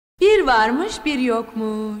Bir varmış bir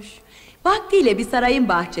yokmuş. Vaktiyle bir sarayın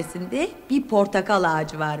bahçesinde bir portakal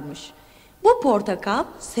ağacı varmış. Bu portakal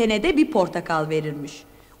senede bir portakal verirmiş.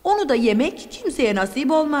 Onu da yemek kimseye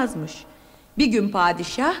nasip olmazmış. Bir gün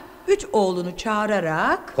padişah 3 oğlunu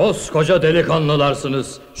çağırarak "Koskoca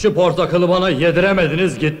delikanlılarsınız, şu portakalı bana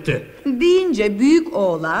yediremediniz gitti" deyince büyük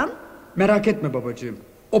oğlan "Merak etme babacığım,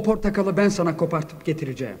 o portakalı ben sana kopartıp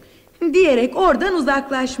getireceğim" diyerek oradan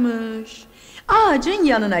uzaklaşmış. Ağacın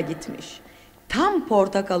yanına gitmiş. Tam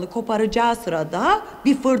portakalı koparacağı sırada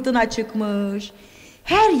bir fırtına çıkmış.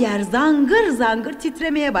 Her yer zangır zangır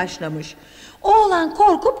titremeye başlamış. Oğlan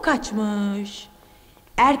korkup kaçmış.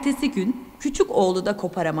 Ertesi gün küçük oğlu da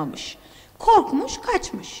koparamamış. Korkmuş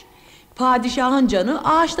kaçmış. Padişahın canı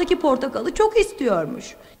ağaçtaki portakalı çok istiyormuş.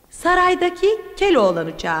 Saraydaki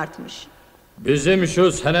Keloğlan'ı çağırtmış. "Bizim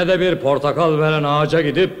şu senede bir portakal veren ağaca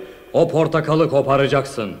gidip o portakalı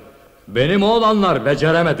koparacaksın. Benim oğlanlar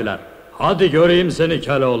beceremediler. Hadi göreyim seni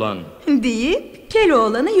Keloğlan" deyip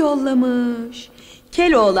Keloğlan'ı yollamış.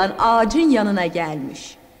 Keloğlan ağacın yanına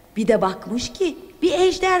gelmiş. Bir de bakmış ki bir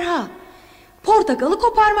ejderha portakalı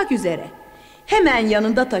koparmak üzere. Hemen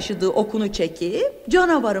yanında taşıdığı okunu çekip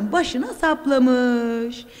canavarın başına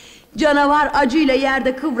saplamış. Canavar acıyla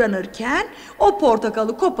yerde kıvranırken o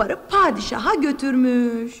portakalı koparıp padişaha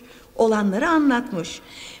götürmüş. Olanları anlatmış.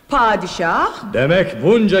 Padişah, "Demek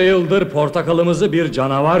bunca yıldır portakalımızı bir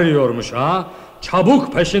canavar yiyormuş ha?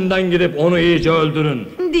 Çabuk peşinden gidip onu iyice öldürün"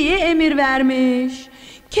 diye emir vermiş.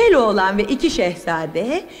 Keloğlan ve 2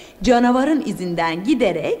 şehzade canavarın izinden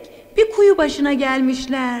giderek bir kuyu başına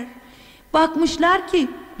gelmişler. Bakmışlar ki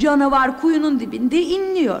canavar kuyunun dibinde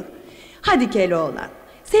inliyor. "Hadi Keloğlan,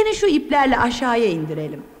 seni şu iplerle aşağıya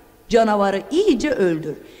indirelim. Canavarı iyice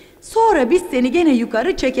öldür. Sonra biz seni gene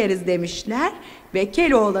yukarı çekeriz" demişler ve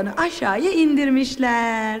Keloğlan'ı aşağıya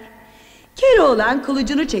indirmişler. Keloğlan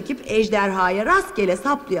kılıcını çekip ejderhaya rastgele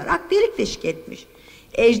saplayarak delik deşik etmiş.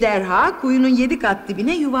 Ejderha kuyunun 7 kat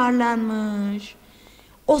dibine yuvarlanmış.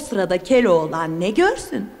 O sırada Keloğlan ne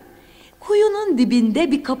görsün? Kuyunun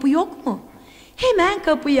dibinde bir kapı yok mu? Hemen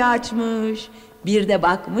kapıyı açmış. Bir de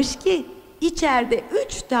bakmış ki içeride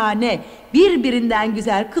 3 tane birbirinden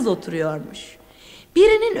güzel kız oturuyormuş.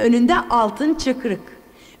 Birinin önünde altın çıkrık,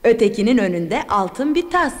 ötekinin önünde altın bir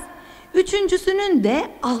tas, üçüncüsünün de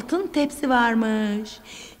altın tepsi varmış.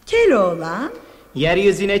 Keloğlan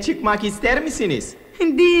 "Yeryüzüne çıkmak ister misiniz?"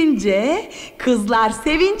 deyince kızlar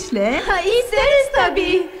sevinçle "İsteriz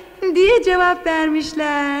tabii" diye cevap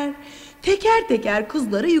vermişler. Teker teker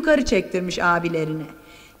kızları yukarı çektirmiş abilerine.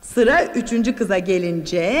 Sıra 3. kıza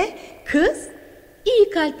gelince kız "İyi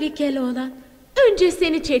kalpli Keloğlan, önce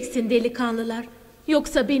seni çeksin delikanlılar.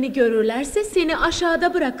 Yoksa beni görürlerse seni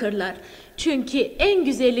aşağıda bırakırlar. Çünkü en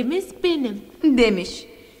güzelimiz benim"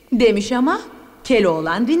 demiş ama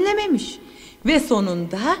Keloğlan dinlememiş. Ve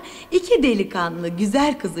sonunda 2 delikanlı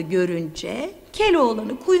güzel kızı görünce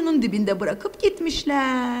Keloğlan'ı kuyunun dibinde bırakıp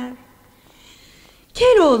gitmişler.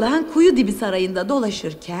 Keloğlan kuyu dibi sarayında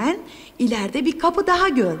dolaşırken ileride bir kapı daha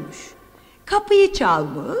görmüş. Kapıyı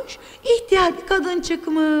çalmış, ihtiyar bir kadın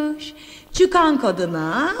çıkmış. Çıkan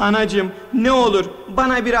kadına "Anacığım, ne olur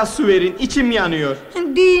bana biraz su verin, içim yanıyor"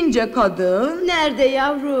 deyince kadın "Nerede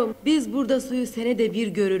yavrum? Biz burada suyu senede bir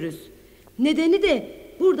görürüz. Nedeni de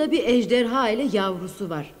burada bir ejderha ile yavrusu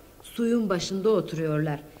var. Suyun başında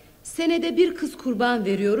oturuyorlar. Senede bir kız kurban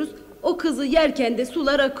veriyoruz. O kızı yerken de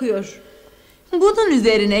sular akıyor." Bunun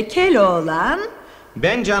üzerine Keloğlan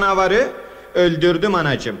 "Ben canavarı öldürdüm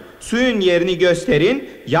anacığım. Suyun yerini gösterin,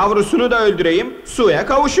 yavrusunu da öldüreyim, suya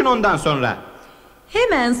kavuşun ondan sonra."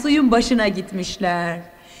 Hemen suyun başına gitmişler.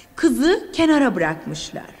 Kızı kenara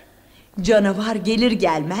bırakmışlar. Canavar gelir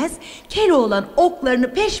gelmez Keloğlan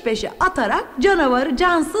oklarını peş peşe atarak canavarı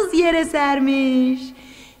cansız yere sermiş.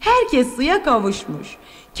 Herkes suya kavuşmuş.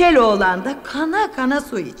 Keloğlan da kana kana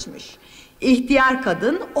su içmiş. İhtiyar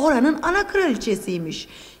kadın oranın ana kraliçesiymiş.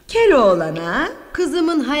 Keloğlan'a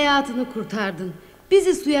 "Kızımın hayatını kurtardın.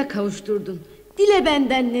 Bizi suya kavuşturdun. Dile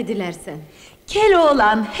benden ne dilersen."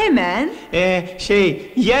 Keloğlan hemen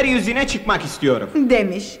yeryüzüne çıkmak istiyorum"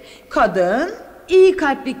 demiş. Kadın "İyi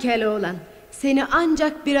kalpli Keloğlan, seni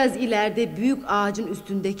ancak biraz ileride büyük ağacın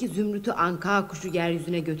üstündeki zümrütü anka kuşu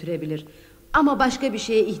yeryüzüne götürebilir. Ama başka bir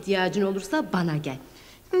şeye ihtiyacın olursa bana gel"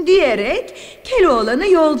 diyerek Keloğlan'ı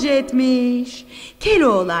yolcu etmiş.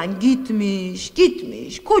 Keloğlan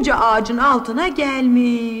gitmiş, koca ağacın altına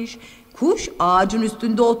gelmiş. Kuş ağacın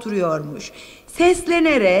üstünde oturuyormuş.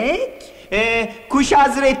 Seslenerek "Kuş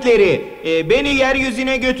hazretleri, beni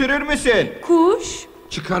yeryüzüne götürür müsün?" Kuş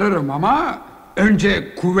 "Çıkarırım ama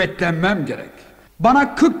önce kuvvetlenmem gerek.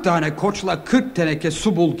 Bana 40 tane koçla 40 teneke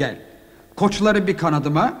su bul gel. Koçları bir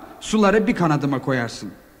kanadıma, suları bir kanadıma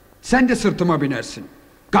koyarsın. Sen de sırtıma binersin.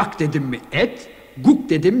 Gak dedim mi et, guk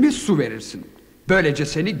dedim mi su verirsin. Böylece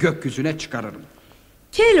seni gökyüzüne çıkarırım.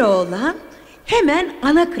 Keloğlan hemen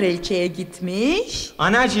ana kraliçeye gitmiş.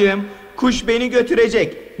 Anacığım, kuş beni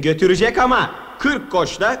götürecek. Götürecek ama 40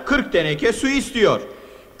 koçla 40 teneke su istiyor.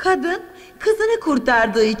 Kadın kızını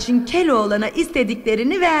kurtardığı için Keloğlan'a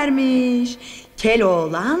istediklerini vermiş.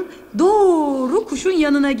 Keloğlan doğru kuşun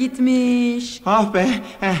yanına gitmiş. Ah be,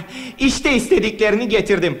 işte istediklerini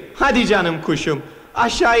getirdim. Hadi canım kuşum,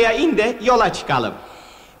 aşağıya in de yola çıkalım.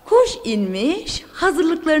 Kuş inmiş,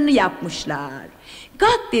 hazırlıklarını yapmışlar.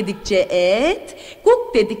 Gak dedikçe et,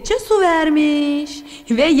 guk dedikçe su vermiş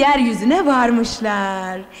ve yeryüzüne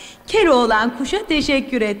varmışlar. Keloğlan kuşa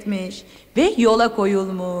teşekkür etmiş ve yola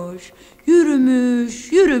koyulmuş.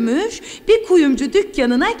 Yürümüş, yürümüş, bir kuyumcu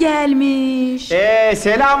dükkanına gelmiş.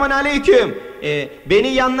 Selamun aleyküm. Beni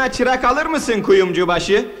yanına çırak alır mısın kuyumcu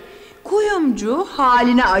başı? Kuyumcu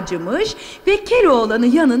haline acımış ve Keloğlan'ı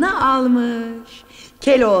yanına almış.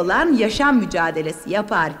 Keloğlan yaşam mücadelesi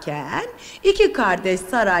yaparken iki kardeş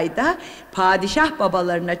sarayda padişah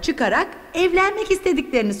babalarına çıkarak evlenmek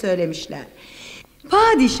istediklerini söylemişler.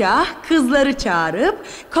 Padişah kızları çağırıp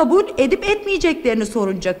kabul edip etmeyeceklerini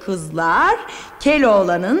sorunca kızlar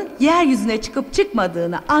Keloğlan'ın yeryüzüne çıkıp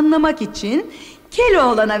çıkmadığını anlamak için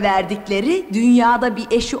Keloğlan'a verdikleri dünyada bir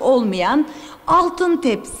eşi olmayan altın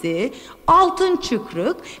tepsi, altın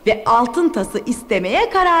çıkrık ve altın tası istemeye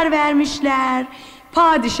karar vermişler.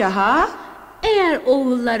 Padişaha, Eğer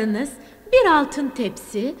oğullarınız bir altın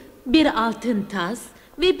tepsi, bir altın tas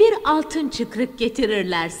ve bir altın çıkrık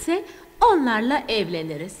getirirlerse onlarla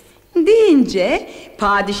evleniriz. deyince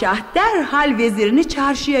padişah derhal vezirini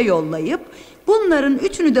çarşıya yollayıp bunların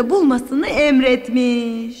üçünü de bulmasını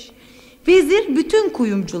emretmiş. Vezir bütün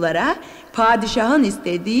kuyumculara padişahın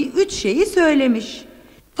istediği 3 şeyi söylemiş.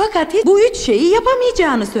 Fakat hiç bu 3 şeyi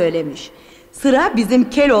yapamayacağını söylemiş. Sıra bizim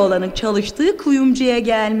Keloğlan'ın çalıştığı kuyumcuya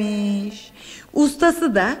gelmiş.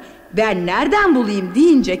 Ustası da ben nereden bulayım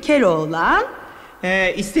deyince Keloğlan,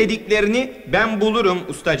 İstediklerini ben bulurum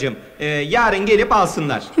ustacığım. Yarın gelip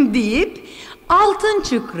alsınlar. deyip altın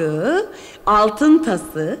çıkrığı, altın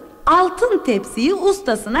tası, altın tepsiyi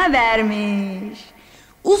ustasına vermiş.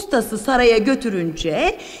 Ustası saraya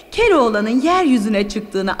götürünce Keloğlan'ın yeryüzüne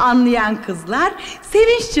çıktığını anlayan kızlar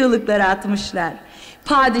sevinç çığlıkları atmışlar.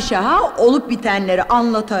 Padişaha olup bitenleri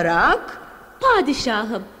anlatarak,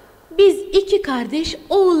 Padişahım, biz 2 kardeş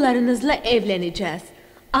oğullarınızla evleneceğiz.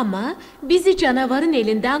 Ama bizi canavarın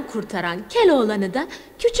elinden kurtaran Keloğlan'ı da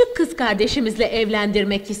küçük kız kardeşimizle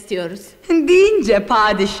evlendirmek istiyoruz. deyince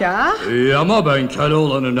padişah İyi ama ben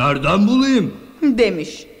Keloğlan'ı nereden bulayım?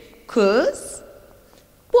 demiş. Kız,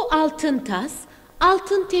 Bu altın tas,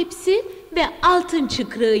 altın tepsi ve altın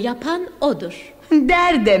çıkrığı yapan odur.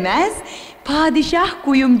 der demez padişah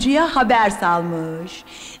kuyumcuya haber salmış.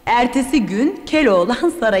 Ertesi gün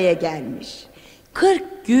Keloğlan saraya gelmiş.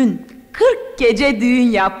 40 gün 40 gece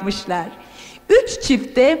düğün yapmışlar. 3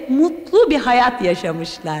 çifte mutlu bir hayat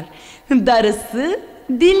yaşamışlar. Darısı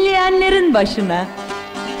dinleyenlerin başına.